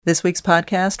This week's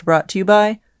podcast brought to you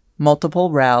by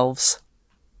Multiple Ralphs.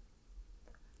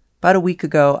 About a week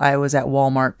ago, I was at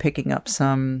Walmart picking up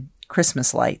some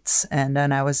Christmas lights, and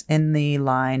then I was in the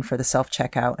line for the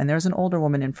self-checkout, and there was an older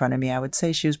woman in front of me. I would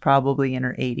say she was probably in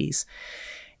her 80s.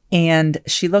 And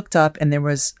she looked up, and there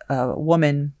was a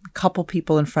woman, a couple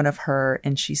people in front of her,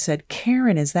 and she said,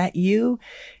 "Karen, is that you?"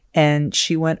 And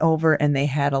she went over, and they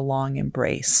had a long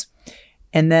embrace.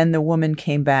 And then the woman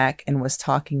came back and was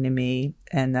talking to me,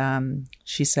 and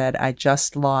she said, "I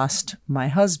just lost my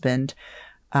husband.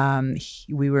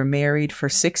 We were married for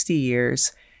 60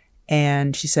 years.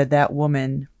 And she said, that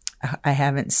woman I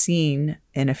haven't seen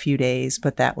in a few days,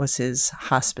 but that was his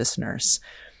hospice nurse."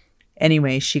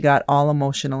 Anyway, she got all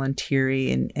emotional and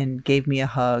teary and gave me a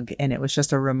hug. And it was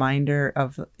just a reminder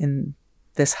of, in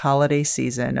this holiday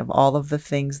season, of all of the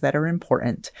things that are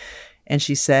important. And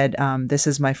she said, "This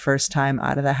is my first time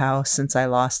out of the house since I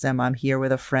lost him. I'm here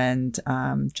with a friend,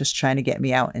 just trying to get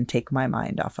me out and take my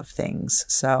mind off of things."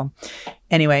 So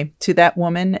anyway, to that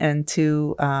woman and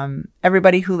to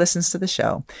everybody who listens to the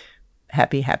show,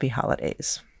 happy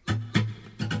holidays.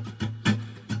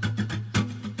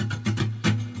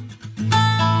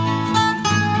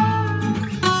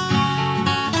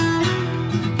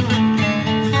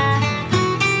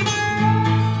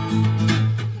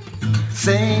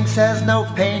 Saying says no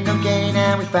pain, no gain,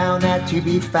 and we found that to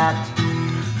be fact.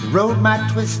 The road might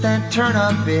twist and turn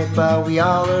a bit, but we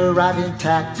all arrive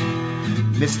intact.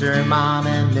 Mr. and Mom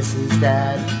and Mrs.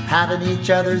 Dad having each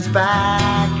other's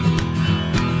back.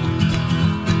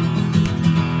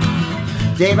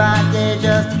 Day by day,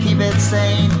 just to keep it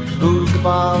sane. Who's the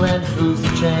ball and who's the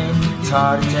chain? It's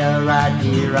hard to tell right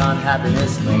here on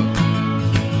Happiness Lane.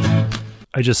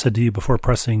 I just said to you before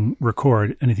pressing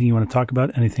record, anything you want to talk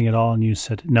about, anything at all? And you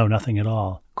said, no, nothing at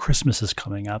all. Christmas is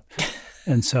coming up.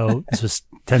 And so this was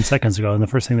 10 seconds ago. And the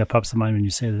first thing that pops to mind when you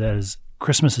say that is,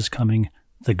 Christmas is coming,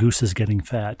 the goose is getting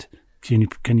fat. Can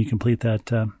you complete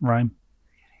that rhyme?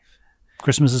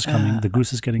 Christmas is coming, the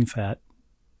goose is getting fat.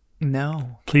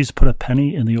 No. Please put a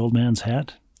penny in the old man's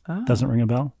hat. Oh. Doesn't ring a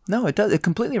bell? No, it does. It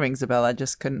completely rings a bell. I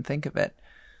just couldn't think of it.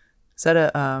 Is that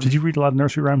a... Did you read a lot of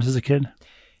nursery rhymes as a kid?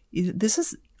 This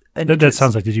is that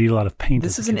sounds like, did you eat a lot of paint?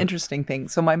 This is an interesting thing.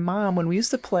 So my mom, when we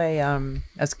used to play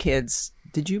as kids,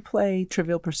 did you play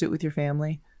Trivial Pursuit with your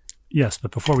family? Yes,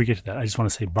 but before we get to that, I just want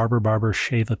to say, barber,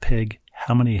 shave a pig.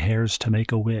 How many hairs to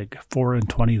make a wig? 4 and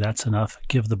 20, that's enough.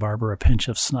 Give the barber a pinch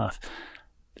of snuff.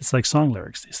 It's like song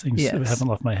lyrics. These things haven't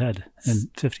left my head in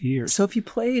 50 years. So if you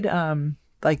played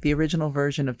like the original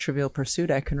version of Trivial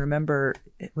Pursuit, I can remember,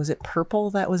 was it purple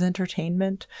that was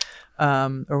entertainment?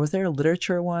 Or was there a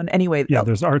literature one? Anyway. Yeah,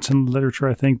 there's arts and literature,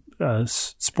 I think.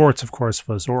 Sports, of course,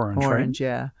 was orange, Orange, right?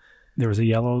 Yeah. There was a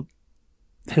yellow.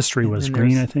 History was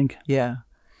green, I think. Yeah.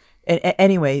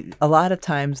 Anyway, a lot of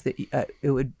times it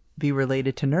would be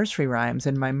related to nursery rhymes,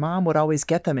 and my mom would always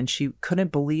get them, and she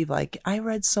couldn't believe, like, I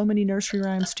read so many nursery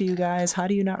rhymes to you guys. How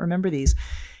do you not remember these?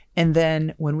 And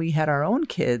then when we had our own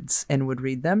kids and would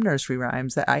read them nursery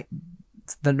rhymes,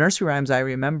 the nursery rhymes I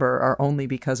remember are only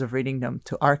because of reading them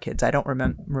to our kids. I don't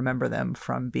remember them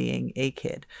from being a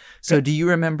kid. So do you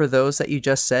remember those that you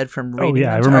just said from reading them to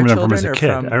our children? I remember them from as a kid.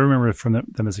 I remember from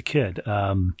them as a kid.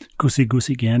 Goosey,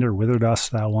 goosey gander, whither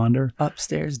dost thou wander?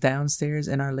 Upstairs, downstairs,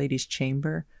 in Our Lady's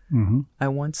chamber. Mm-hmm. I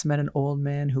once met an old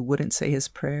man who wouldn't say his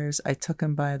prayers. I took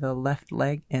him by the left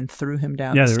leg and threw him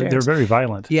down the stairs. Yeah, they're very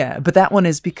violent. Yeah, but that one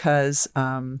is because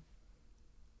I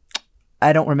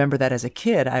don't remember that as a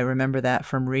kid. I remember that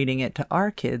from reading it to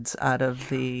our kids out of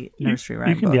the nursery rhyme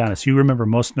book. You can be honest. You remember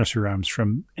most nursery rhymes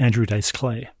from Andrew Dice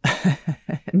Clay.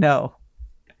 No,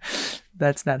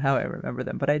 that's not how I remember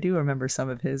them. But I do remember some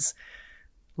of his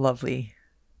lovely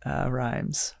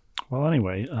rhymes. Well,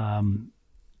 anyway,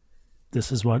 this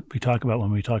is what we talk about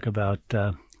when we talk about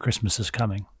Christmas is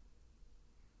coming.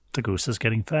 The goose is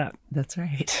getting fat. That's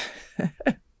right.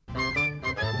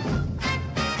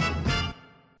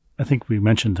 I think we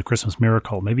mentioned the Christmas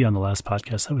miracle, maybe on the last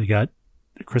podcast, that we got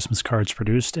Christmas cards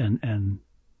produced and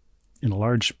in a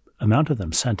large amount of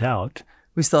them sent out.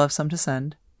 We still have some to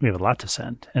send. We have a lot to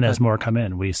send. And as more come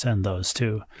in, we send those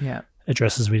to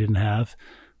addresses we didn't have.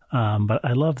 But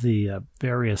I love the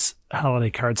various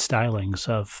holiday card stylings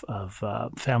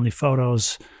of family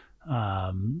photos,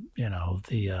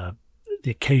 the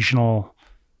occasional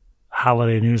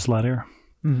holiday newsletter.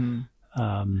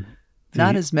 Mm-hmm.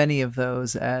 Not as many of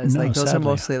those as those sadly. Are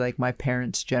mostly like my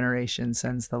parents' generation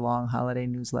sends the long holiday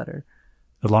newsletter.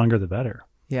 The longer, the better.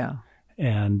 Yeah.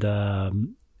 And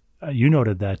you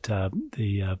noted that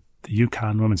the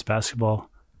UConn women's basketball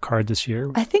card this year.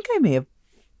 I think I may have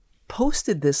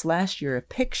posted this last year, a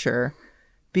picture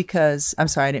because I'm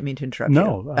sorry, I didn't mean to interrupt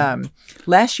No. you.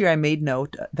 Last year I made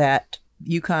note that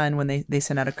UConn, when they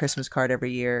send out a Christmas card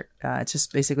every year, it's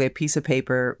just basically a piece of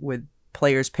paper with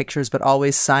players' pictures, but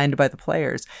always signed by the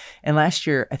players. And last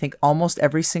year, I think almost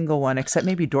every single one, except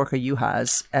maybe Dorka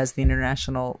Juhas as the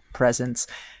international presence,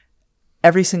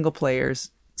 every single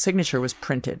player's signature was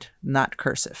printed, not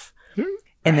cursive.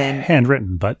 And then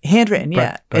handwritten,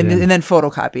 yeah, and then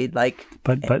photocopied, like.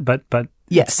 But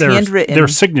yes, handwritten. Their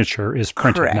signature is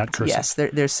printed, correct, not cursive. Yes,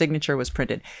 their signature was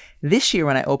printed. This year,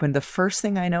 when I opened, the first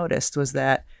thing I noticed was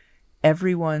that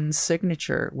everyone's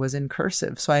signature was in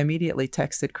cursive. So I immediately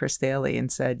texted Chris Daly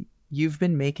and said, "You've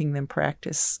been making them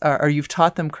practice, or you've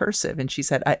taught them cursive." And she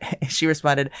said, she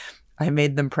responded, "I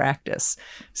made them practice."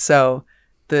 So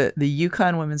the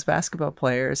UConn women's basketball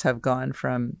players have gone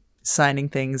from signing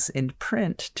things in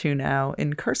print to now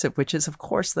in cursive, which is, of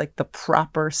course, like the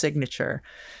proper signature,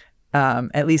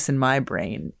 at least in my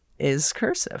brain, is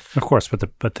cursive. Of course,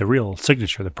 but the real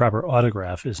signature, the proper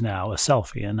autograph, is now a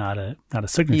selfie and not a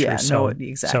signature. Yeah, so,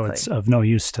 exactly. So it's of no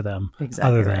use to them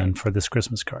other than for this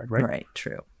Christmas card, right? Right,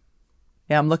 true.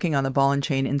 Yeah, I'm looking on the Ball and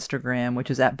Chain Instagram,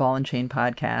 which is at Ball and Chain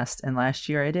Podcast, and last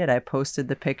year I posted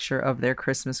the picture of their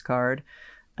Christmas card.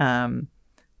 In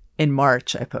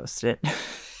March, I posted it.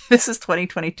 This is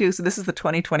 2022, so this is the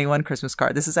 2021 Christmas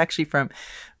card. This is actually from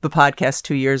the podcast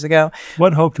 2 years ago.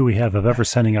 What hope do we have of ever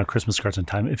sending out Christmas cards in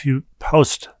time? If you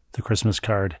post the Christmas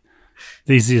card,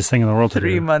 the easiest thing in the world to do.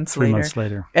 3 months later. 3 months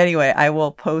later. Anyway, I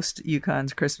will post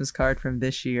UConn's Christmas card from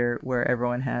this year where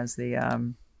everyone has the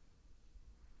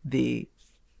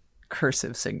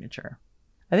cursive signature.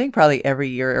 I think probably every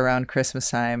year around Christmas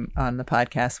time on the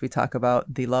podcast, we talk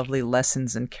about the lovely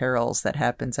lessons and carols that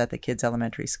happens at the kids'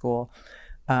 elementary school.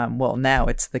 Well, now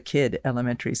it's the kid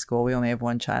elementary school. We only have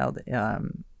one child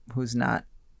who's not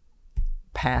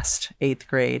past 8th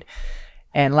grade.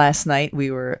 And last night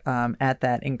we were at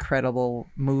that incredible,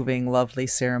 moving, lovely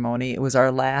ceremony. It was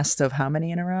our last of how many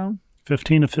in a row?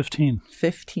 15 of 15.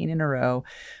 15 in a row.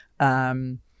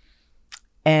 And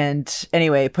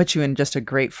anyway, it puts you in just a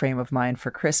great frame of mind for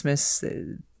Christmas.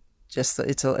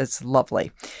 It's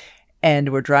lovely.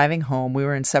 And we're driving home. We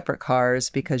were in separate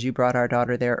cars because you brought our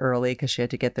daughter there early because she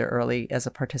had to get there early as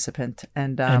a participant.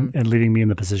 And leaving me in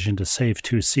the position to save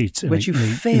 2 seats. Which you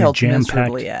failed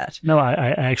miserably at. No, I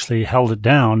actually held it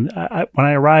down. When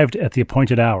I arrived at the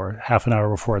appointed hour, half an hour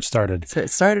before it started. So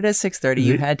it started at 6:30.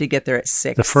 You had to get there at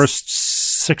 6. The first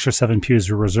 6 or 7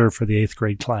 pews were reserved for the 8th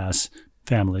grade class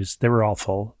families. They were all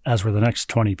full, as were the next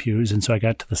 20 pews. And so I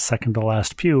got to the second to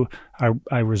last pew.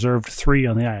 I reserved 3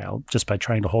 on the aisle just by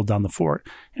trying to hold down the fort.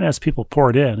 And as people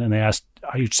poured in and they asked,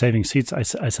 "Are you saving seats?" I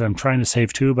said, "I'm trying to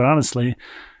save 2, but honestly,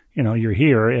 you're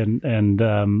here and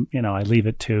I leave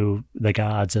it to the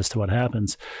gods as to what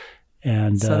happens."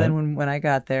 And so then when I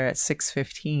got there at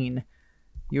 6:15,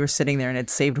 you were sitting there and had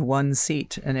saved 1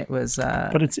 seat, and it was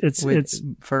but it's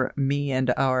for me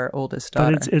and our oldest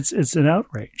daughter. But it's an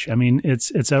outrage. I mean,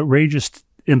 it's outrageous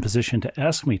imposition to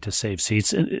ask me to save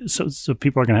seats. So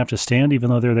people are going to have to stand even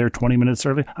though they're there 20 minutes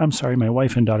early. I'm sorry, my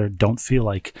wife and daughter don't feel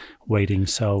like waiting.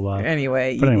 So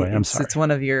anyway, I'm sorry. It's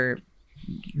one of your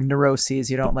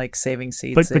neuroses. You don't like saving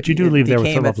seats. But you do leave there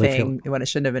with a lovely thing when it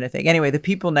shouldn't have been a thing. Anyway, the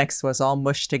people next to us all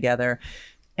mushed together,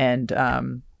 and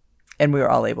we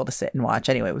were all able to sit and watch.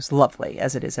 Anyway, it was lovely,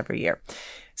 as it is every year.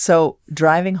 So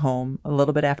driving home a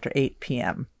little bit after 8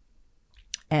 p.m.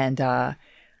 and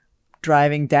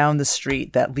driving down the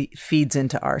street that feeds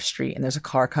into our street, and there's a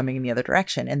car coming in the other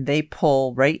direction, and they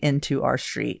pull right into our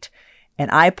street. And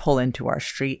I pull into our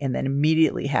street and then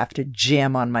immediately have to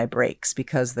jam on my brakes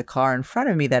because the car in front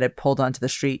of me that had pulled onto the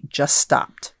street just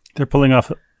stopped. They're pulling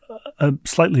off a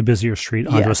slightly busier street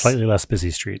onto a slightly less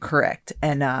busy street. Correct.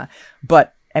 And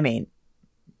but I mean,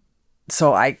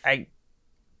 so I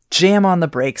jam on the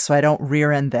brakes so I don't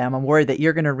rear end them. I'm worried that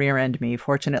you're going to rear end me.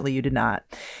 Fortunately, you did not.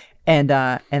 And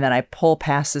then I pull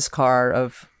past this car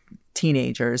of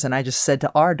teenagers, and I just said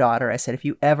to our daughter, I said, "If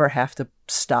you ever have to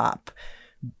stop,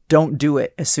 don't do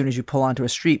it as soon as you pull onto a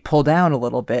street. Pull down a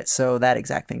little bit so that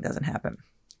exact thing doesn't happen."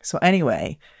 So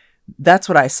anyway, that's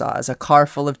what I saw, as a car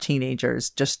full of teenagers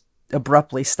just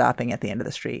abruptly stopping at the end of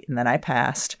the street. And then I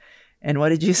passed. And what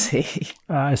did you see?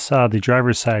 I saw the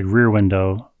driver's side rear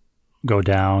window go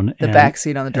down. The back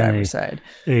seat on the driver's side.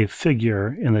 A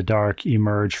figure in the dark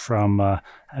emerge from, I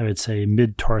would say,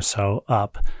 mid-torso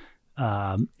up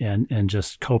and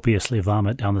just copiously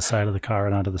vomit down the side of the car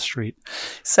and onto the street.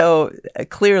 So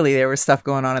clearly there was stuff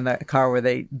going on in the car where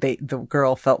the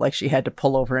girl felt like she had to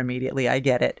pull over immediately. I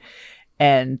get it.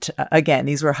 And again,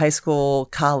 these were high school,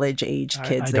 college-aged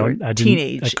kids. They were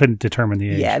teenage. I couldn't determine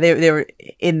the age. Yeah, they were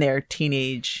in their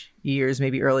teenage years,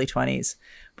 maybe early 20s.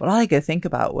 But all I could think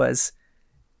about was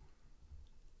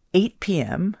 8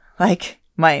 p.m. Like,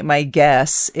 my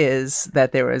guess is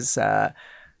that there was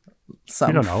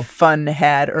some fun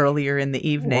had earlier in the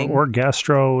evening. Or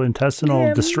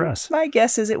gastrointestinal distress. My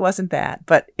guess is it wasn't that,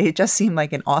 but it just seemed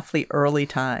like an awfully early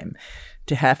time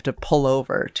to have to pull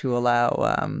over to allow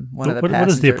one of the passengers. What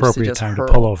is the appropriate time to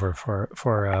pull over for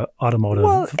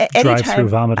automotive drive-through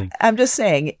vomiting? I'm just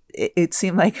saying it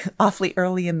seemed like awfully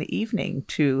early in the evening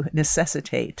to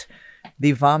necessitate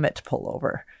the vomit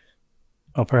pullover.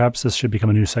 Oh, perhaps this should become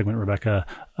a new segment, Rebecca.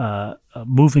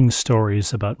 Moving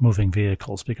stories about moving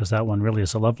vehicles, because that one really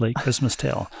is a lovely Christmas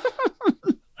tale.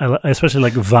 I especially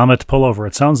like vomit pullover.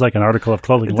 It sounds like an article of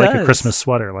clothing, like a Christmas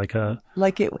sweater,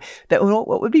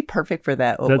 what would be perfect for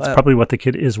that? That's probably what the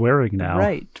kid is wearing now,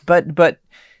 right? But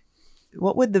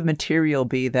what would the material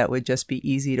be that would just be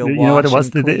easy to wash? You know what it was?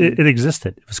 It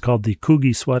existed. It was called the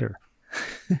Coogie sweater.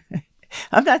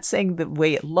 I'm not saying the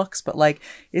way it looks, but like,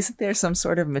 isn't there some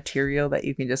sort of material that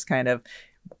you can just kind of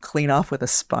clean off with a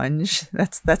sponge?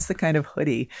 That's the kind of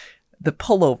hoodie, the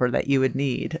pullover that you would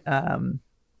need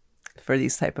for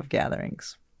these type of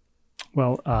gatherings.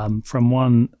 Well, from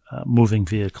one moving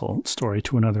vehicle story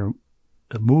to another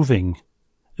moving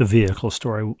vehicle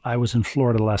story, I was in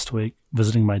Florida last week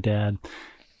visiting my dad,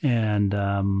 and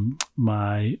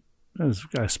I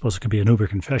suppose it could be an Uber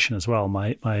confession as well.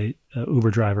 My Uber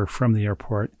driver from the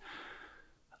airport,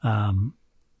 I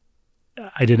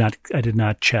did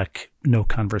not check no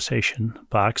conversation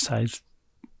box. I,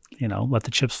 let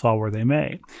the chips fall where they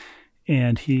may.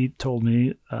 And he told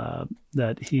me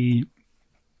that he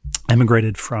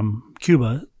emigrated from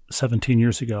Cuba 17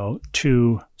 years ago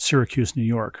to Syracuse, New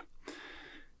York,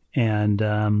 and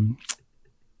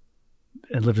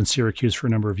lived in Syracuse for a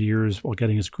number of years while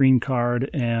getting his green card,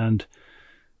 and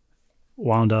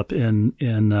wound up on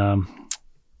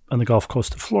the Gulf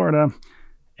Coast of Florida.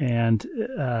 And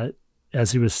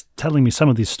as he was telling me some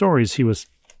of these stories, he was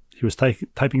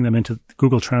typing them into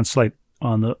Google Translate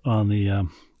on the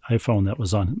iPhone that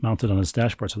was mounted on his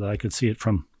dashboard, so that I could see it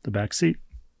from the back seat.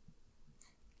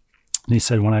 And he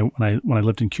said, when I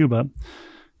lived in Cuba,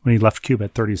 when he left Cuba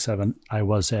at 37, I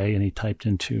was and he typed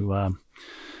into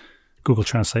Google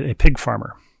Translate, a pig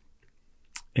farmer.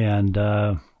 And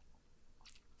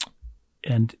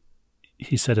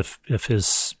he said if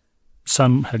his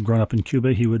son had grown up in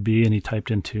Cuba, he would be, and he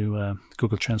typed into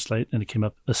Google Translate, and it came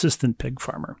up, assistant pig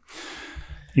farmer.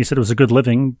 He said it was a good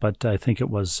living, but I think it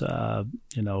was, had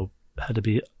to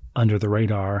be under the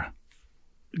radar,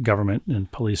 government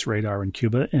and police radar in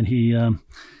Cuba. And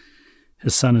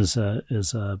his son is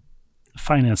a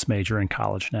finance major in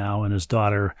college now, and his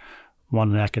daughter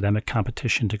won an academic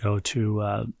competition to go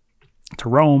to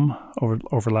Rome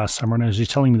over last summer. And as he's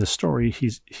telling me the story,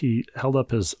 he held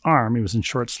up his arm. He was in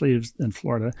short sleeves in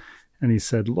Florida, and he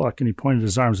said, "Look," and he pointed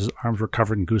his arms. His arms were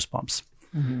covered in goosebumps.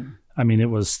 Mm-hmm. I mean, it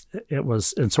was,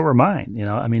 and so were mine.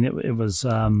 I mean, it was,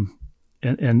 and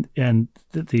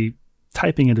the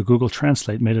typing into Google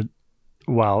Translate made it,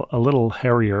 while a little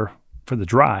hairier for the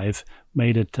drive,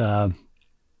 made it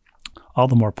all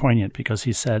the more poignant, because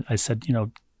I said,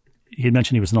 he had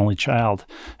mentioned he was an only child.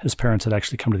 His parents had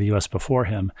actually come to the U.S. before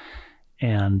him.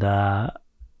 And I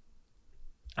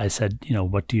said,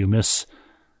 what do you miss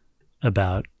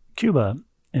about Cuba?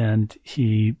 And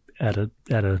he, at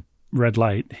a red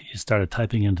light, he started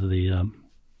typing into the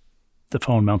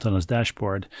phone mounted on his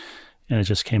dashboard, and it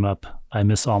just came up, "I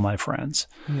miss all my friends."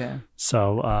 Yeah.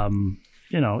 So,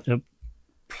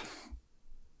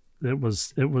 it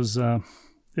was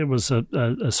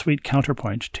a sweet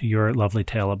counterpoint to your lovely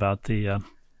tale about the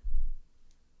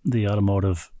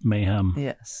automotive mayhem.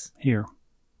 Yes. Here.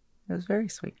 It was very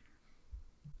sweet.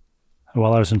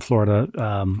 While I was in Florida,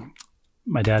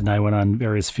 my dad and I went on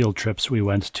various field trips. We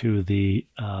went to the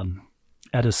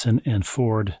Edison and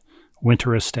Ford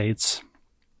winter estates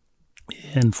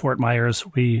in Fort Myers.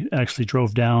 We actually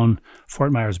drove down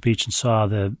Fort Myers Beach and saw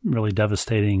the really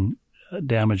devastating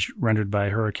damage rendered by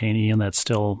Hurricane Ian that's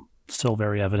still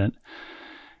very evident.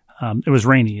 It was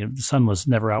rainy. The sun was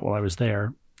never out while I was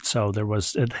there, so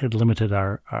it had limited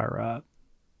our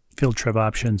field trip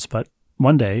options. But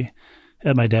one day,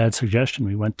 at my dad's suggestion,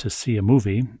 we went to see a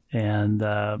movie, and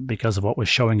because of what was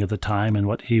showing at the time and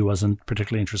what he wasn't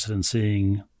particularly interested in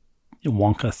seeing,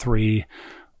 Wonka 3,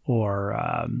 or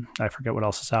I forget what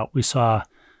else is out, we saw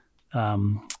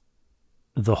The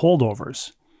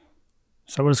Holdovers.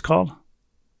 Is that what it's called?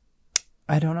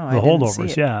 I don't know. The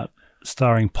Holdovers, yeah,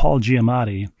 starring Paul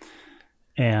Giamatti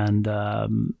and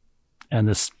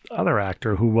this other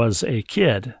actor who was a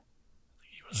kid.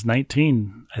 He was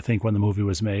 19, I think, when the movie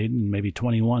was made, and maybe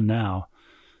 21 now.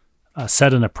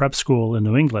 Set in a prep school in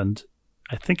New England.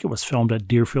 I think it was filmed at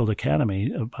Deerfield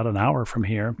Academy, about an hour from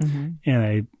here. Mm-hmm. And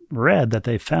I read that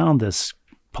they found this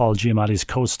Paul Giamatti's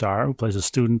co-star who plays a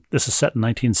student. This is set in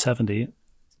 1970.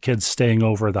 Kids staying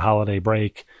over the holiday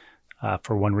break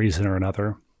for one reason or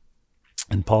another.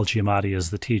 And Paul Giamatti is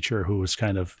the teacher who was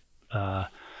kind of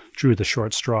drew the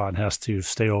short straw and has to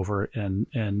stay over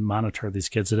and monitor these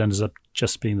kids. It ends up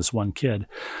just being this one kid.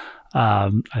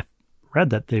 I read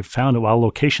that they found, while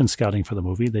location scouting for the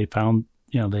movie, they found,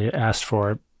 they asked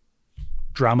for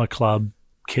drama club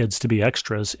kids to be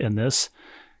extras in this.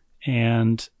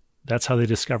 And that's how they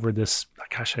discovered this.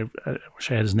 Gosh, I wish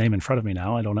I had his name in front of me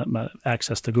now. I don't have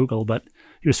access to Google, but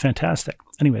he was fantastic.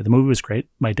 Anyway, the movie was great.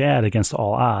 My dad, against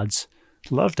all odds,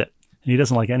 loved it. And he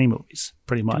doesn't like any movies,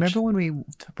 pretty much. Remember when we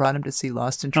brought him to see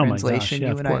Lost in Translation? Oh my gosh, yeah,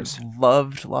 you and of course. I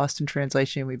loved Lost in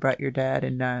Translation. We brought your dad,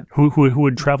 and who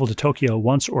would travel to Tokyo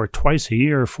once or twice a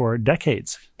year for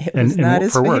decades. It was not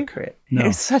his favorite. Work. No.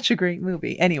 It's such a great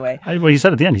movie. Anyway. He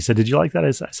said at the end, he said, "Did you like that?"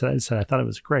 I said, I thought it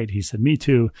was great. He said, "Me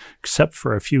too, except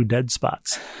for a few dead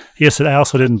spots." He said, "I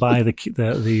also didn't buy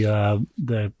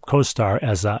the co-star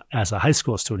as a high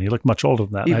school student. He looked much older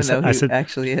than that." Even though he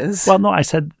actually is. Well, no, I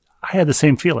said, I had the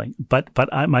same feeling, but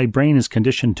my brain is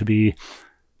conditioned to be,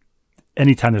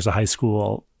 anytime there's a high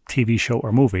school TV show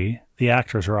or movie, the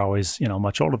actors are always,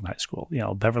 much older than high school.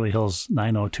 Beverly Hills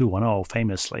 90210,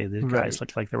 famously, the guys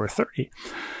looked like they were 30.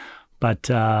 But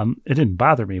it didn't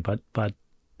bother me, but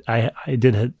I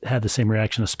did have the same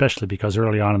reaction, especially because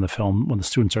early on in the film, when the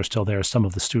students are still there, some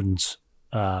of the students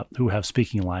who have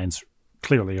speaking lines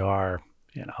clearly are,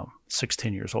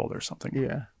 16 years old or something.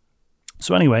 Yeah.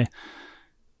 So anyway,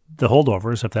 the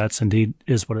Holdovers, if that's indeed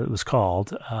is what it was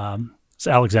called, it's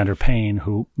Alexander Payne,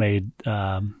 who made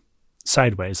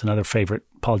Sideways, another favorite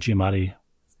Paul Giamatti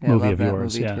movie of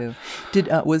yours. Movie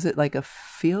too. Was it like a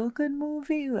feel-good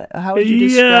movie? How would you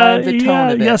describe the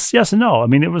tone of it? Yes and no. I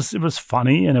mean, it was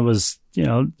funny, and it was,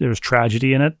 there was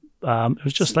tragedy in it. It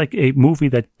was just like a movie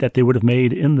that they would have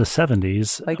made in the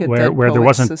 70s, like where there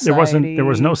was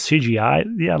no CGI.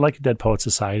 Yeah, like a Dead Poets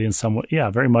Society in some way. Yeah,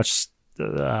 very much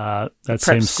that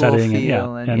same setting,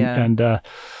 and no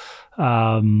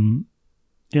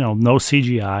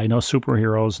CGI, no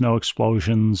superheroes, no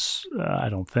explosions. I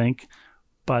don't think,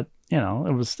 but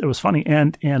it was funny,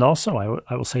 and also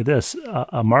I will say this: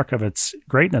 a mark of its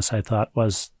greatness, I thought,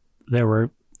 was there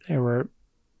were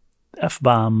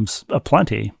F-bombs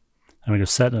aplenty. I mean, it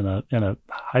was set in a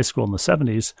high school in the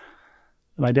 70s.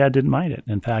 My dad didn't mind it.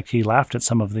 In fact, he laughed at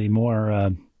some of the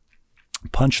more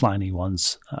punchliney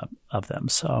ones of them.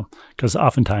 So, because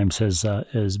oftentimes his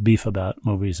beef about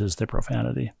movies is the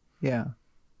profanity. Yeah,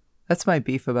 that's my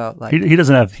beef about he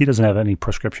doesn't have any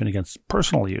prescription against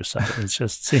personal use of it. It's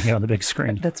just seeing it on the big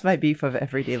screen. That's my beef of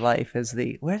everyday life. Is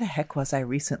where the heck was I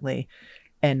recently,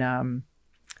 and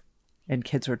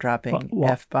kids were dropping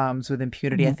F-bombs with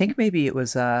impunity. I think maybe it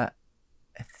was at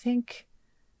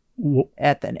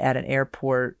an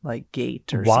airport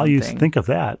gate or something. While you think of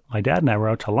that, my dad and I were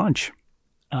out to lunch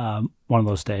one of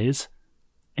those days,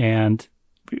 and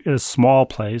a small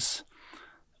place,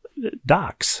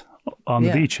 docks on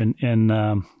the beach in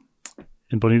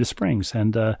Bonita Springs,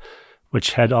 and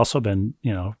which had also been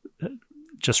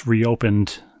just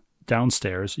reopened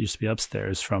downstairs. It used to be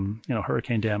upstairs from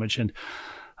hurricane damage, and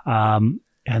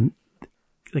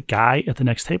the guy at the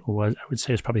next table was, I would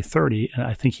say, is probably 30, and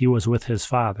I think he was with his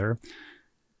father.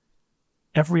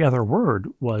 Every other word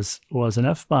was an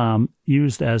F-bomb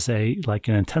used as an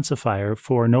intensifier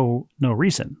for no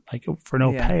reason, for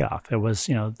no payoff. It was,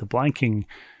 the blanking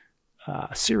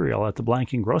cereal at the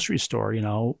blanking grocery store,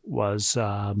 was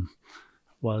 2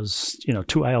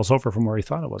 aisles over from where he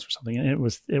thought it was or something. And it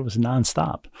was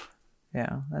nonstop.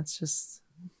 Yeah, that's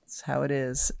how it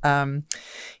is. You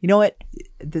know what?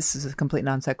 This is a complete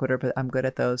non sequitur, but I'm good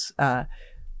at those.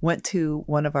 Went to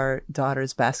one of our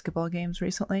daughter's basketball games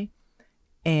recently,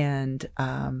 and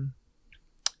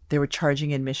they were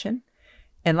charging admission.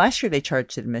 And last year they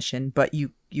charged admission, but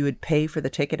you would pay for the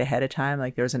ticket ahead of time.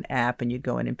 Like there was an app and you'd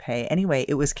go in and pay. Anyway,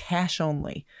 it was cash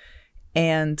only.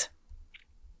 And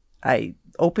I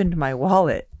opened my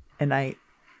wallet and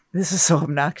this is so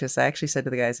obnoxious. I actually said to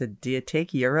the guy, I said, "Do you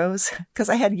take euros?" Because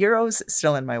I had euros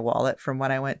still in my wallet from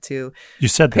when I went to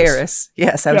Paris. This.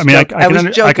 Yes, I was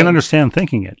joking. I can understand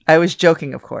thinking it. I was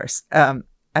joking, of course. I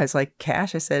was like,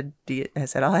 "Cash?" I said,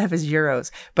 "All I have is euros."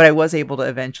 But I was able to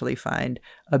eventually find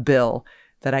a bill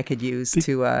that I could use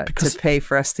to pay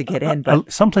for us to get in.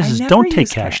 But some places don't take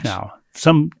cash now.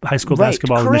 Some high school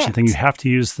basketball admission thing, you have to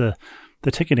use the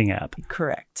ticketing app.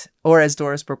 Correct. Or as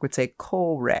Doris Burke would say,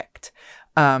 correct.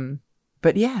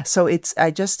 But yeah, so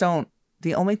I just don't,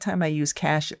 the only time I use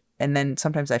cash and then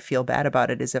sometimes I feel bad about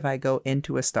it, is if I go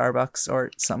into a Starbucks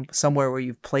or somewhere where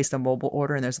you've placed a mobile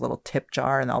order and there's a little tip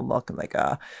jar, and I'll look like,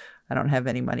 I don't have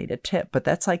any money to tip. But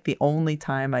that's like the only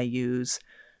time I use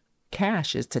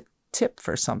cash is to tip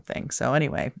for something. So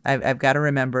anyway, I've got to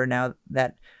remember now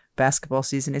that basketball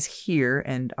season is here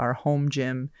and our home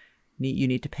gym, you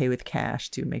need to pay with cash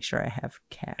to make sure I have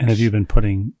cash. And have you been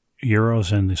putting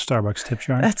euros in the Starbucks tip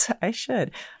jar? I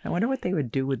should. I wonder what they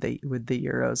would do with the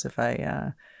euros if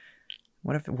I.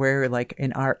 What if where like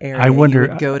in our area you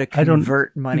would go to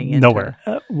convert money into? Nowhere.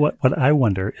 What I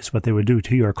wonder is what they would do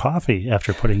to your coffee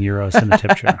after putting euros in the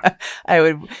tip jar.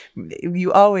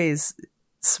 You always,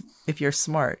 if you're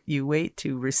smart, you wait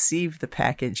to receive the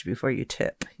package before you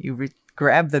tip. You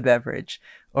grab the beverage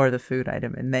or the food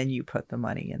item, and then you put the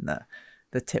money in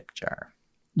the tip jar.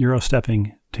 Euro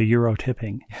stepping to Euro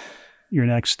tipping. Your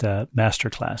next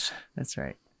master class. That's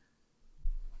right.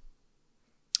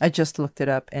 I just looked it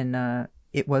up, and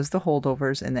it was the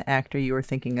Holdovers, and the actor you were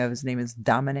thinking of, his name is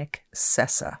Dominic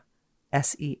Sessa.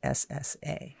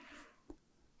 Sessa.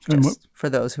 Just for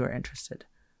those who are interested.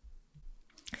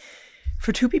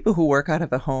 For two people who work out of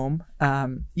the home,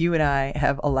 you and I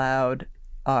have allowed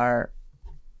our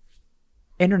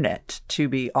internet to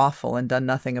be awful and done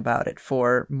nothing about it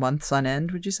for months on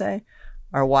end, would you say?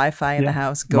 Our Wi-Fi in the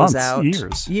house goes out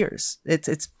years.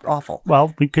 It's awful.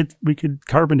 Well, we could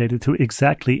carbonate it to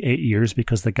exactly 8 years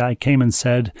because the guy came and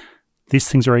said these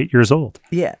things are 8 years old.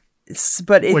 Yeah,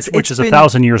 but which is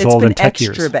 1,000 years old in tech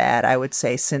years. It's been extra bad, I would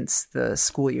say, since the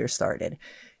school year started.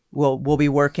 We'll be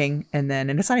working, and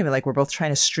it's not even like we're both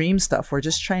trying to stream stuff. We're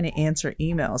just trying to answer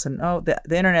emails, and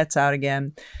the internet's out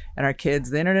again, and our kids,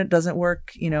 the internet doesn't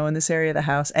work, in this area of the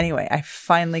house. Anyway, I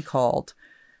finally called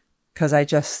because I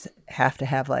just have to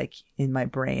have like in my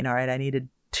brain, all right, I needed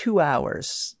 2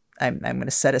 hours. I'm going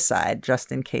to set aside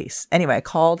just in case. Anyway, I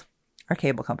called our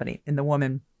cable company, and the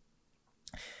woman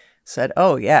said,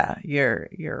 "Oh yeah,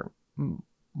 your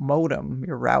modem,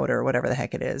 your router, whatever the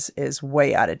heck it is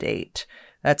way out of date.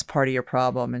 That's part of your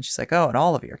problem." And she's like, "Oh, and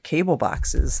all of your cable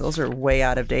boxes, those are way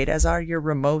out of date, as are your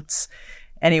remotes."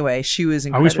 Anyway, she was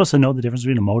incredible. Are we supposed to know the difference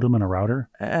between a modem and a router?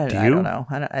 I don't know.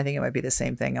 I think it might be the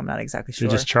same thing. I'm not exactly sure.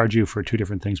 They just charge you for two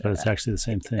different things, but it's actually the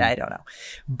same thing. I don't know.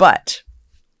 But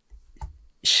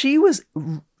she was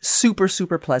super,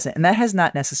 super pleasant. And that has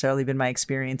not necessarily been my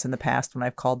experience in the past when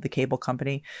I've called the cable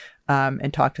company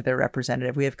and talked to their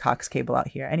representative. We have Cox Cable out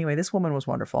here. Anyway, this woman was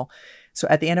wonderful. So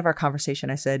at the end of our conversation,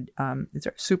 I said, "Is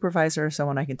there a supervisor or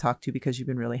someone I can talk to, because you've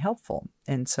been really helpful?"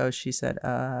 And so she said,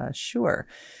 "Sure."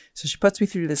 So she puts me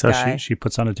through this guy. So she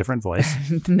puts on a different voice.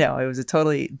 No, it was a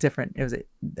totally different. It was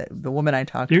the woman I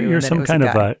talked to. You're some kind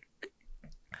of a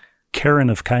Karen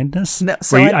of kindness? No,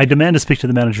 so I demand to speak to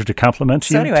the manager to compliment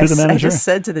you to the manager? I just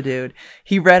said to the dude,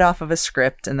 he read off of a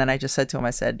script, and then I just said to him,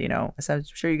 I said, I'm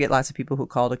sure you get lots of people who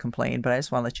call to complain, but I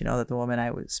just want to let you know that the woman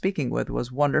I was speaking with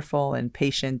was wonderful and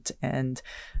patient and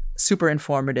super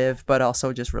informative, but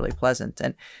also just really pleasant.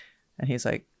 And he's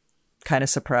like, kind of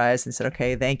surprised, and said,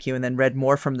 "Okay, thank you," and then read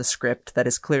more from the script that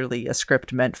is clearly a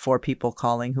script meant for people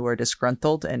calling who are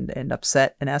disgruntled and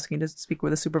upset and asking to speak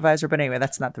with a supervisor. But anyway,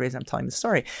 that's not the reason I'm telling the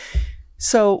story.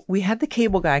 So we had the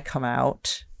cable guy come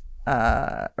out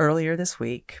earlier this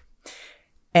week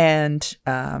and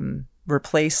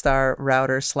replaced our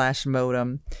router /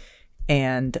 modem,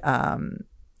 and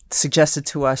suggested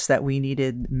to us that we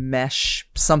needed mesh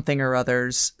something or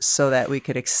others so that we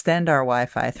could extend our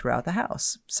Wi-Fi throughout the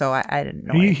house. So I didn't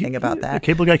know anything about that. The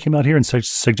cable guy came out here and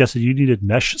suggested you needed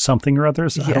mesh something or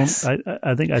others. Yes.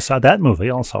 I think I saw that movie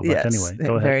also, but yes. Anyway,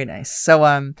 go ahead. Very nice.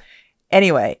 So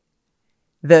anyway,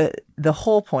 the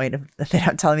whole point of that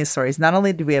I'm telling this story is not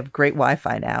only do we have great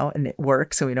Wi-Fi now and it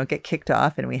works and we don't get kicked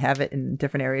off and we have it in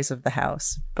different areas of the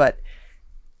house, but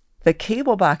the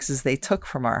cable boxes they took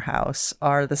from our house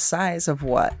are the size of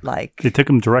what? Like, they took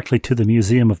them directly to the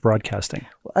Museum of Broadcasting.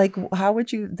 Like, how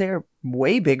would you? They're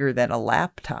way bigger than a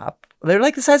laptop. They're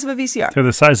like the size of a VCR. They're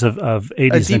the size of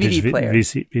 80s vintage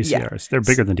VCRs. Yeah. They're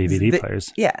bigger than DVD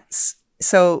players. Yes.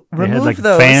 So remove they had like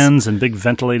those fans and big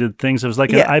ventilated things. It was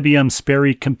like an IBM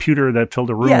Sperry computer that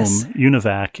filled a room,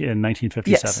 UNIVAC in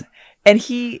 1957.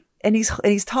 Yes. And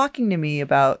he's talking to me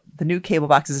about the new cable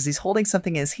boxes as he's holding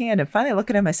something in his hand. And finally I look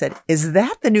at him, I said, "Is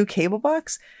that the new cable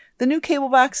box?" The new cable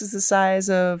box is the size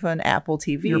of an Apple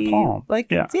TV. Your palm.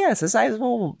 It's the size of a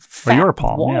little fat your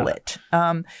palm, wallet.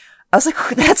 Yeah. I was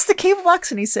like, "That's the cable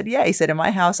box?" And he said, "Yeah." He said, "In my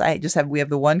house, we have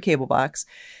the one cable box.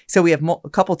 So we have a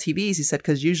couple TVs." He said,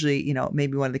 "Because usually,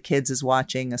 maybe one of the kids is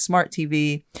watching a smart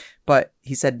TV. But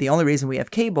he said, the only reason we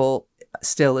have cable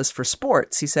still is for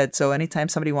sports." He said, "So anytime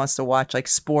somebody wants to watch like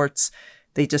sports,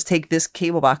 They just take this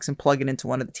cable box and plug it into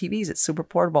one of the TVs. It's super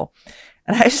portable.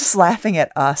 And I was just laughing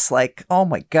at us like, oh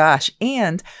my gosh.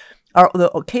 And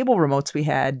the cable remotes we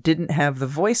had didn't have the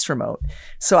voice remote.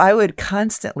 So I would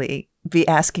constantly be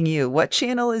asking you, what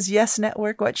channel is Yes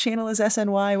Network? What channel is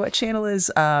SNY? What channel is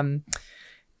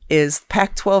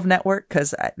Pac-12 Network?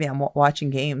 Because I'm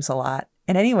watching games a lot.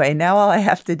 And anyway, now all I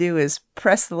have to do is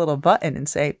press the little button and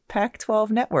say Pac-12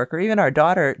 Network. Or even our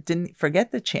daughter didn't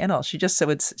forget the channel.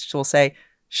 She'll say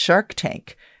Shark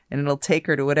Tank, and it'll take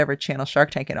her to whatever channel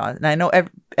Shark Tank is on. And I know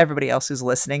everybody else who's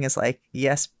listening is like,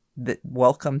 yes,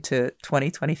 welcome to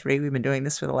 2023. We've been doing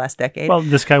this for the last decade. Well,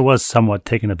 this guy was somewhat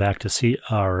taken aback to see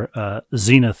our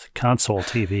Zenith console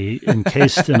TV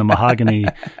encased in a mahogany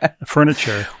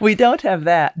furniture. We don't have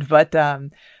that, but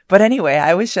anyway,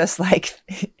 I was just like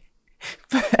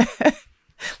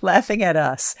laughing at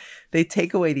us. They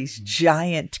take away these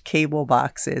giant cable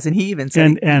boxes, and he even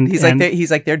said he's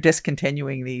like they're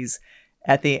discontinuing these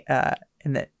at the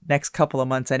in the next couple of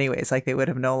months, anyways. Like they would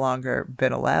have no longer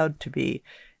been allowed to be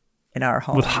in our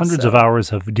home with hundreds of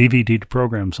hours of DVD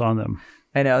programs on them.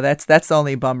 I know that's the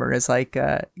only bummer is like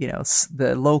the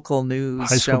local news,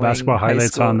 high school basketball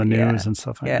highlights on the news and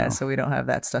stuff. So we don't have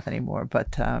that stuff anymore.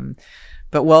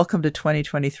 But welcome to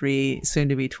 2023, soon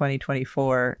to be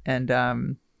 2024, and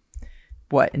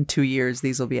in 2 years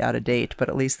these will be out of date, but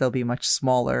at least they'll be much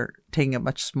smaller, taking up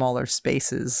much smaller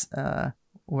spaces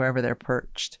wherever they're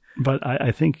perched. But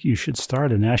I think you should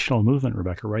start a national movement,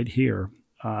 Rebecca, right here.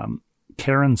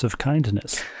 Karens of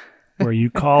Kindness, where you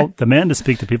call demand to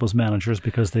speak to people's managers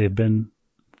because they've been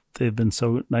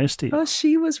so nice to you. Well,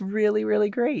 she was really, really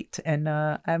great. And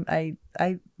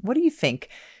what do you think?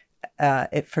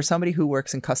 For somebody who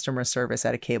works in customer service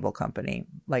at a cable company,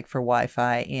 like for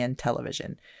Wi-Fi and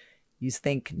television, you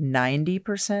think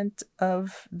 90%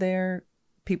 of their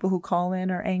people who call in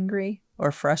are angry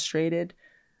or frustrated,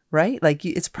 right? Like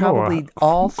it's probably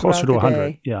all closer to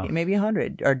 100, day, maybe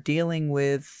 100 are dealing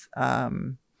with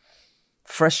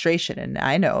frustration. And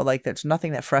I know like there's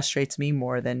nothing that frustrates me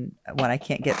more than when I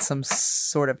can't get some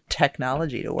sort of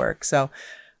technology to work. So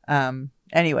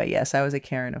anyway, yes, I was a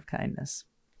Karen of kindness.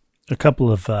 A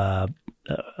couple of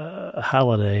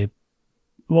holiday.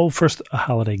 Well, first a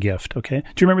holiday gift. Okay,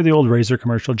 do you remember the old razor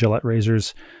commercial, Gillette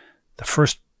razors? The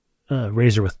first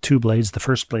razor with two blades. The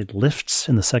first blade lifts,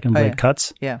 and the second blade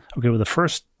cuts. Yeah. Okay. Well,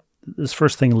 this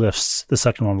first thing lifts. The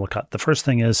second one will cut. The first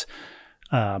thing is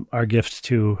our gift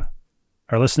to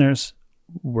our listeners.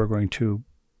 We're going to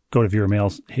go to viewer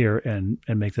mail here and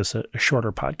make this a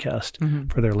shorter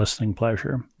podcast for their listening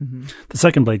pleasure. Mm-hmm. The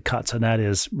second blade cuts, and that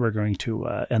is we're going to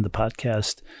end the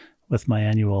podcast with my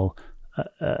annual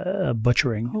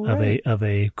butchering of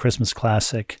a Christmas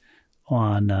classic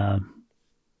on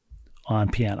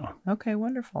piano. Okay,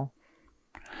 wonderful.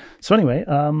 So anyway,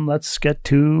 let's get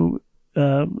to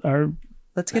our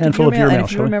handful of viewer mail. And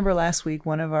if you remember last week,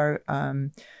 one of our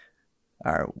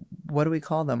what do we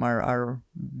call them? Our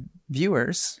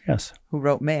viewers, yes, who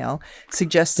wrote mail,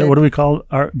 suggested. So what do we call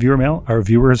our viewer mail? Our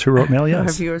viewers who wrote mail, yes.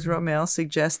 Our viewers who wrote mail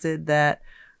suggested that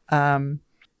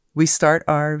we start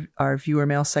our viewer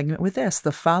mail segment with this.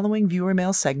 The following viewer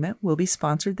mail segment will be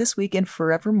sponsored this week and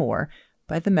forevermore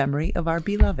by the memory of our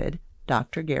beloved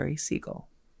Dr. Gary Siegel.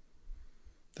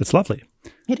 That's lovely.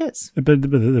 It is. But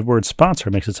the word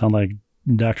sponsor makes it sound like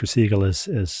Dr. Siegel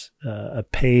is a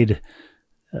paid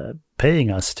paying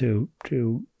us to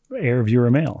air viewer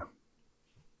mail.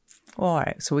 Well, all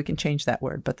right, so we can change that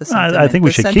word, but I think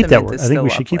we should keep that word. I think we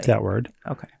should keep that word.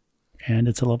 Okay. And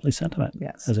it's a lovely sentiment.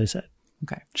 Yes. As I said.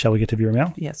 Okay. Shall we get to viewer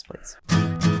mail? Yes, please.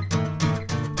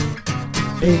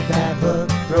 Bait that hook,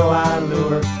 throw our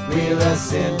lure, reel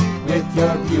us in with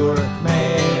your viewer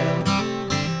mail.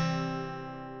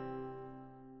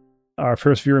 Our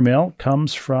first viewer mail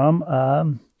comes from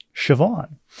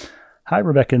Siobhan. Hi,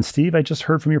 Rebecca and Steve. I just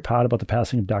heard from your pod about the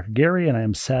passing of Dr. Gary, and I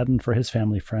am saddened for his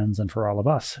family, friends, and for all of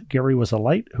us. Gary was a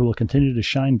light who will continue to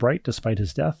shine bright despite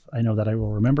his death. I know that I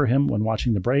will remember him when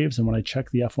watching the Braves and when I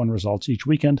check the F1 results each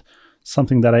weekend,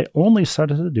 something that I only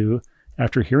started to do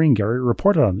after hearing Gary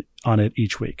report on it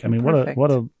each week. I mean, Perfect.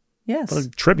 what a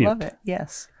tribute. Love it.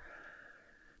 Yes.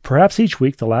 Perhaps each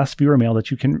week the last viewer mail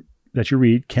that you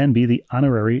read can be the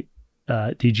honorary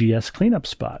DGS cleanup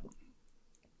spot.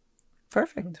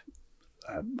 Perfect.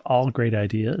 All great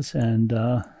ideas, and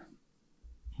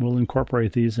we'll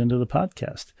incorporate these into the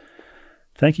podcast.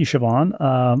 Thank you, Siobhan.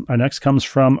 Our next comes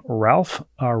from Ralph,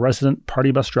 our resident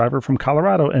party bus driver from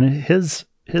Colorado, and his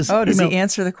does he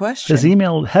answer the question? His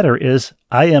email header is,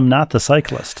 "I am not the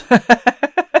cyclist."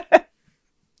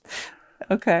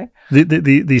 Okay.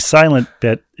 The silent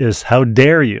bit is, "How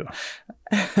dare you?"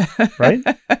 Right?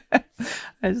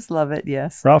 I just love it.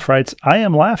 Yes. Ralph writes, I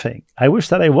am laughing. I wish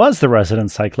that I was the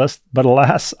resident cyclist, but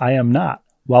alas, I am not.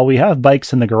 While we have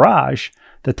bikes in the garage,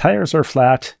 the tires are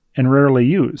flat and rarely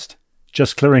used.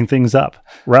 Just clearing things up.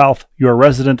 Ralph, your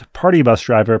resident party bus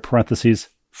driver, parentheses,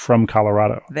 from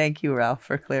Colorado. Thank you, Ralph,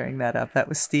 for clearing that up. That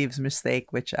was Steve's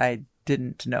mistake, which I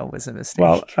didn't know was a mistake.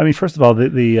 Well, I mean, first of all,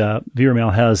 the viewer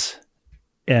mail has,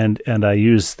 and I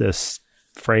use this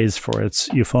phrase for its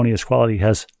euphonious quality,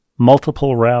 has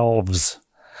multiple Ralphs,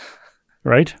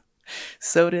 right?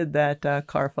 So did that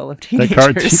car full of The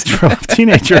teenagers.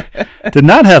 teenager did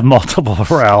not have multiple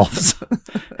Ralphs.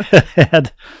 It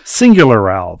had singular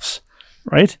Ralphs,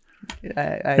 right?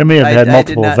 It may have had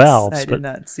multiple valves. I did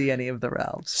not see any of the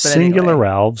Ralphs. Singular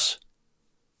Ralphs.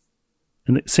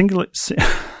 And the singular.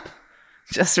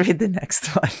 Just read the next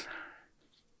one.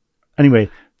 Anyway,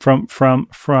 from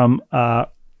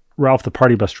Ralph, the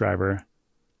party bus driver,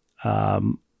 I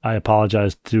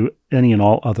apologize to any and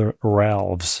all other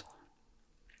Ralphs.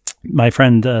 My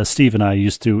friend Steve and I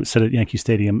used to sit at Yankee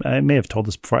Stadium. I may have told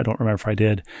this before. I don't remember if I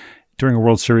did. During a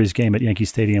World Series game at Yankee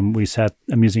Stadium, we sat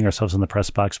amusing ourselves in the press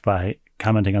box by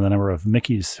commenting on the number of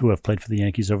Mickeys who have played for the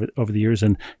Yankees over the years,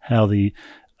 and how the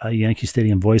Yankee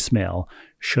Stadium voicemail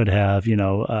should have,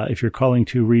 if you're calling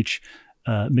to reach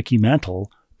Mickey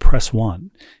Mantle, press 1.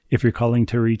 If you're calling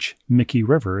to reach Mickey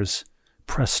Rivers,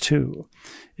 press 2.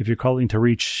 If you're calling to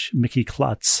reach Mickey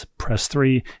Klutz, press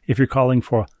 3. If you're calling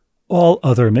for all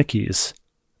other Mickeys,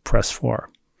 press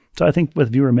 4. So I think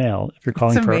with viewer mail, if you're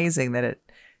calling it's amazing that it.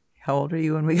 How old were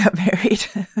you when we got married?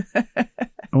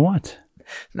 What?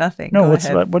 Nothing. No,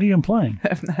 what are you implying?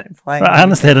 I'm not implying.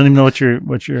 Honestly, I don't even know what you're.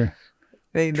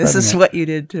 I mean, this is what you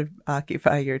did to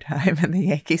occupy your time in the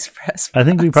Yankees press box. I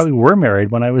think we probably were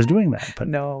married when I was doing that, but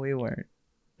no, we weren't.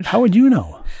 How would you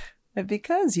know?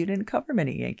 Because you didn't cover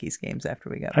many Yankees games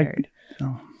after we got married.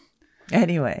 Oh.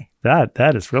 Anyway,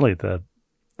 that is really the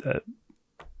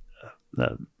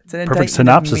it's an perfect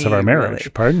synopsis of our marriage. Really.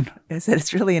 Pardon? I said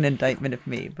it's really an indictment of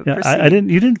me. But yeah,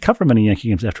 you didn't cover many Yankee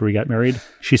games after we got married.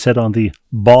 She said on the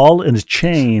Ball and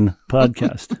Chain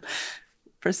podcast.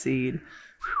 Proceed.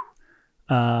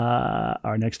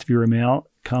 Our next viewer mail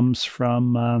comes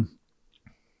from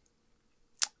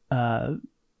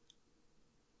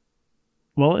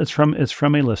it's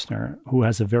from a listener who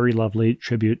has a very lovely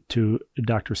tribute to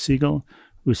Dr. Siegel,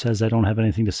 who says, I don't have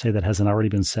anything to say that hasn't already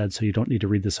been said, so you don't need to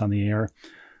read this on the air.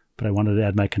 But I wanted to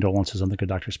add my condolences on the good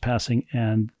doctor's passing.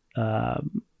 And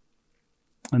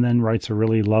then writes a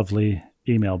really lovely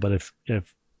email. But if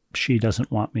she doesn't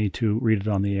want me to read it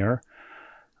on the air,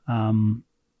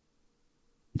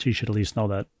 she should at least know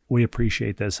that we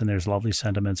appreciate this. And there's lovely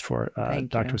sentiments for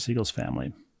Dr. Siegel's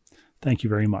family. Thank you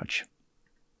very much.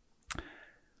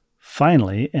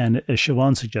 Finally, and as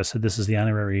Siobhan suggested, this is the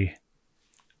honorary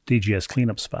DGS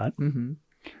cleanup spot. Mm-hmm.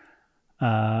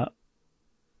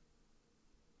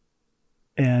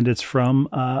 And it's from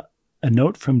a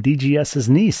note from DGS's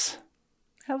niece.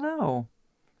 Hello.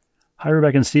 Hi,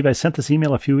 Rebecca and Steve. I sent this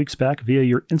email a few weeks back via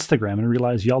your Instagram and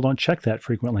realized y'all don't check that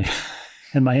frequently.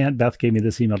 And my Aunt Beth gave me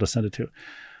this email to send it to.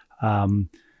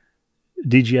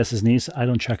 DGS's niece, I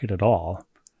don't check it at all.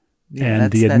 Yeah,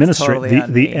 and the administrator, totally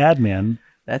the admin,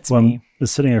 is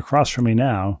sitting across from me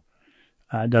now,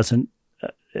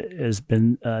 has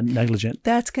been negligent.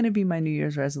 That's going to be my New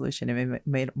Year's resolution. It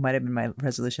might have been my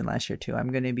resolution last year too. I'm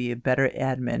going to be a better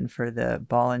admin for the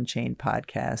Ball and Chain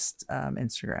podcast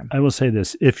Instagram. I will say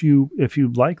this: if you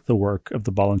like the work of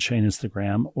the Ball and Chain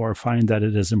Instagram, or find that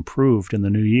it has improved in the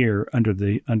new year under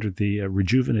the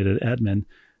rejuvenated admin,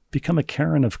 become a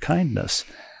Karen of kindness,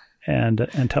 and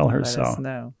tell her so. Let us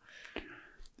know.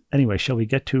 Anyway, shall we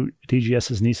get to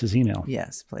DGS's niece's email?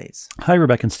 Yes, please. Hi,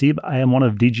 Rebecca and Steve. I am one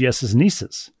of DGS's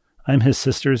nieces. I'm his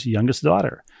sister's youngest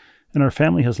daughter, and our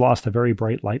family has lost a very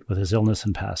bright light with his illness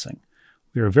and passing.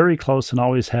 We are very close and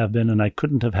always have been, and I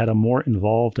couldn't have had a more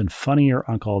involved and funnier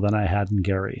uncle than I had in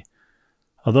Gary.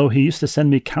 Although he used to send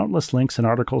me countless links and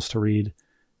articles to read,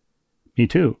 me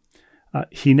too,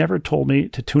 he never told me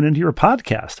to tune into your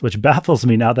podcast, which baffles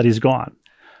me now that he's gone.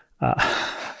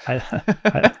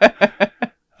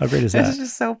 How great is that? This is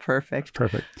just so perfect.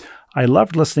 Perfect. I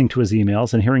loved listening to his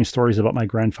emails and hearing stories about my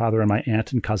grandfather and my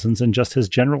aunt and cousins and just his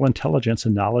general intelligence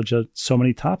and knowledge of so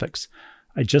many topics.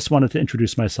 I just wanted to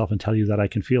introduce myself and tell you that I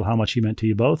can feel how much he meant to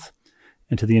you both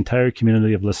and to the entire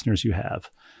community of listeners you have.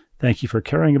 Thank you for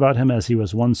caring about him, as he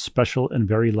was one special and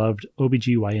very loved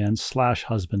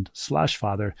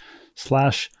OBGYN/husband/father/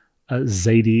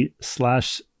 Zadie/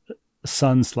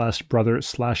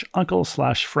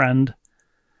 son/brother/uncle/friend.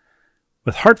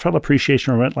 With heartfelt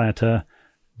appreciation from Atlanta,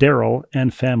 Daryl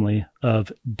and family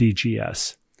of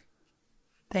DGS.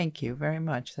 Thank you very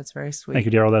much. That's very sweet. Thank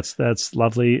you, Daryl. That's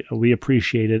lovely. We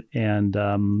appreciate it, and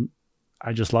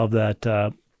I just love that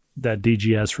that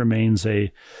DGS remains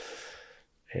a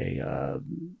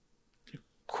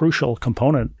crucial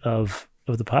component of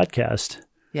the podcast.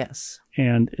 Yes.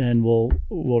 And will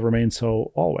remain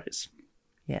so always.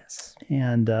 Yes.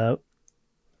 And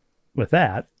with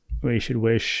that, we should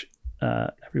wish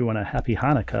everyone a happy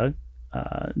Hanukkah,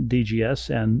 DGS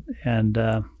and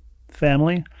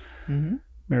family. Mm-hmm.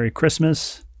 Merry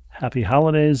Christmas, happy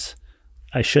holidays.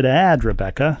 I should add,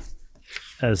 Rebecca,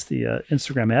 as the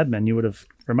Instagram admin, you would have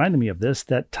reminded me of this,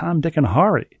 that Tom, Dick, and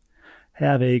Harry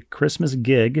have a Christmas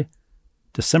gig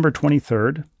December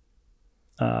 23rd.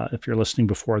 If you're listening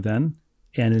before then,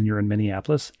 and then you're in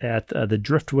Minneapolis, at the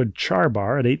Driftwood Char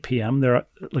Bar at 8 p.m.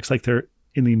 It looks like they're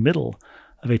in the middle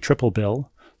of a triple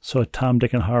bill, so a Tom,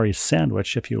 Dick, and Harry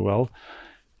sandwich, if you will,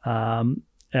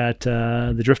 at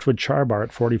the Driftwood Char Bar at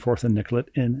 44th and Nicollet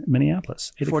in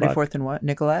Minneapolis. 44th and what?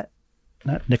 Nicolette?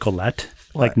 Not Nicolette,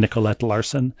 What? like Nicolette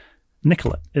Larson.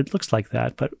 Nicollet. It looks like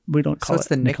that, but we don't call So it's it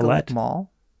the Nicolette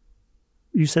Mall?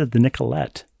 You said the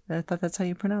Nicolette. I thought that's how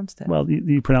you pronounced it. Well,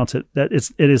 you pronounce it.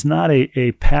 It is not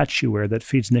a patch you wear that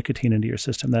feeds nicotine into your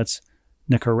system. That's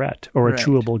Nicorette or a Right.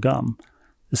 chewable gum.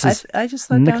 This is I just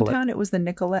thought Nicolette. downtown it was the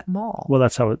Nicolette Mall. Well,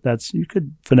 that's how that's. You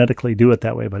could phonetically do it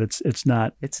that way, but it's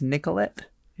not. It's Nicolette?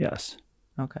 Yes.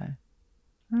 Okay.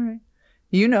 All right.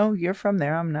 You're from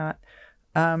there. I'm not.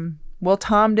 Well,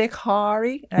 Tom, Dick,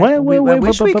 Harry. I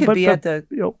wish we could be at the.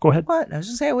 Go ahead. What? I was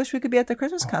just saying, I wish we could be at the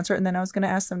Christmas concert, and then I was going to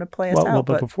ask them to play us out.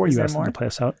 But before is you there ask them more? to play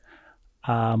us out,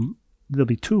 there'll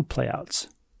be 2 playouts.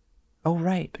 Oh,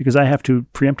 right. Because I have to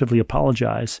preemptively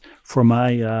apologize for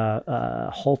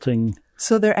my halting.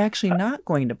 So they're actually not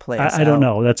going to play us out. I don't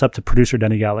know. That's up to producer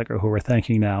Denny Gallagher, who we're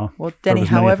thanking now. Well, Denny, for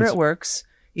as many however of his- it works,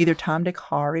 either Tom, Dick,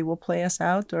 Harry will play us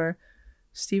out, or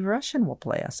Steve Russian will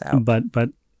play us out. But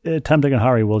Tom, Dick, and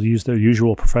Harry will use their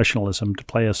usual professionalism to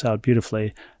play us out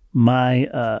beautifully. My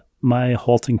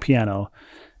halting piano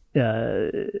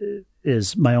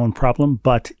is my own problem,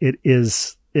 but it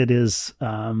is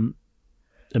a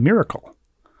miracle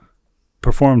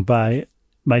performed by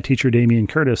my teacher Damian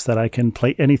Curtis that I can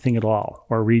play anything at all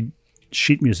or read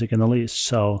sheet music in the least.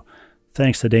 So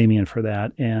thanks to Damian for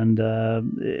that. And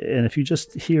if you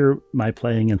just hear my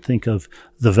playing and think of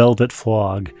The Velvet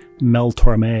Fog, Mel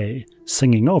Torme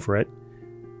singing over it,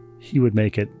 he would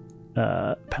make it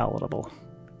palatable.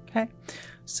 Okay.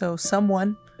 So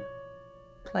someone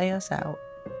play us out.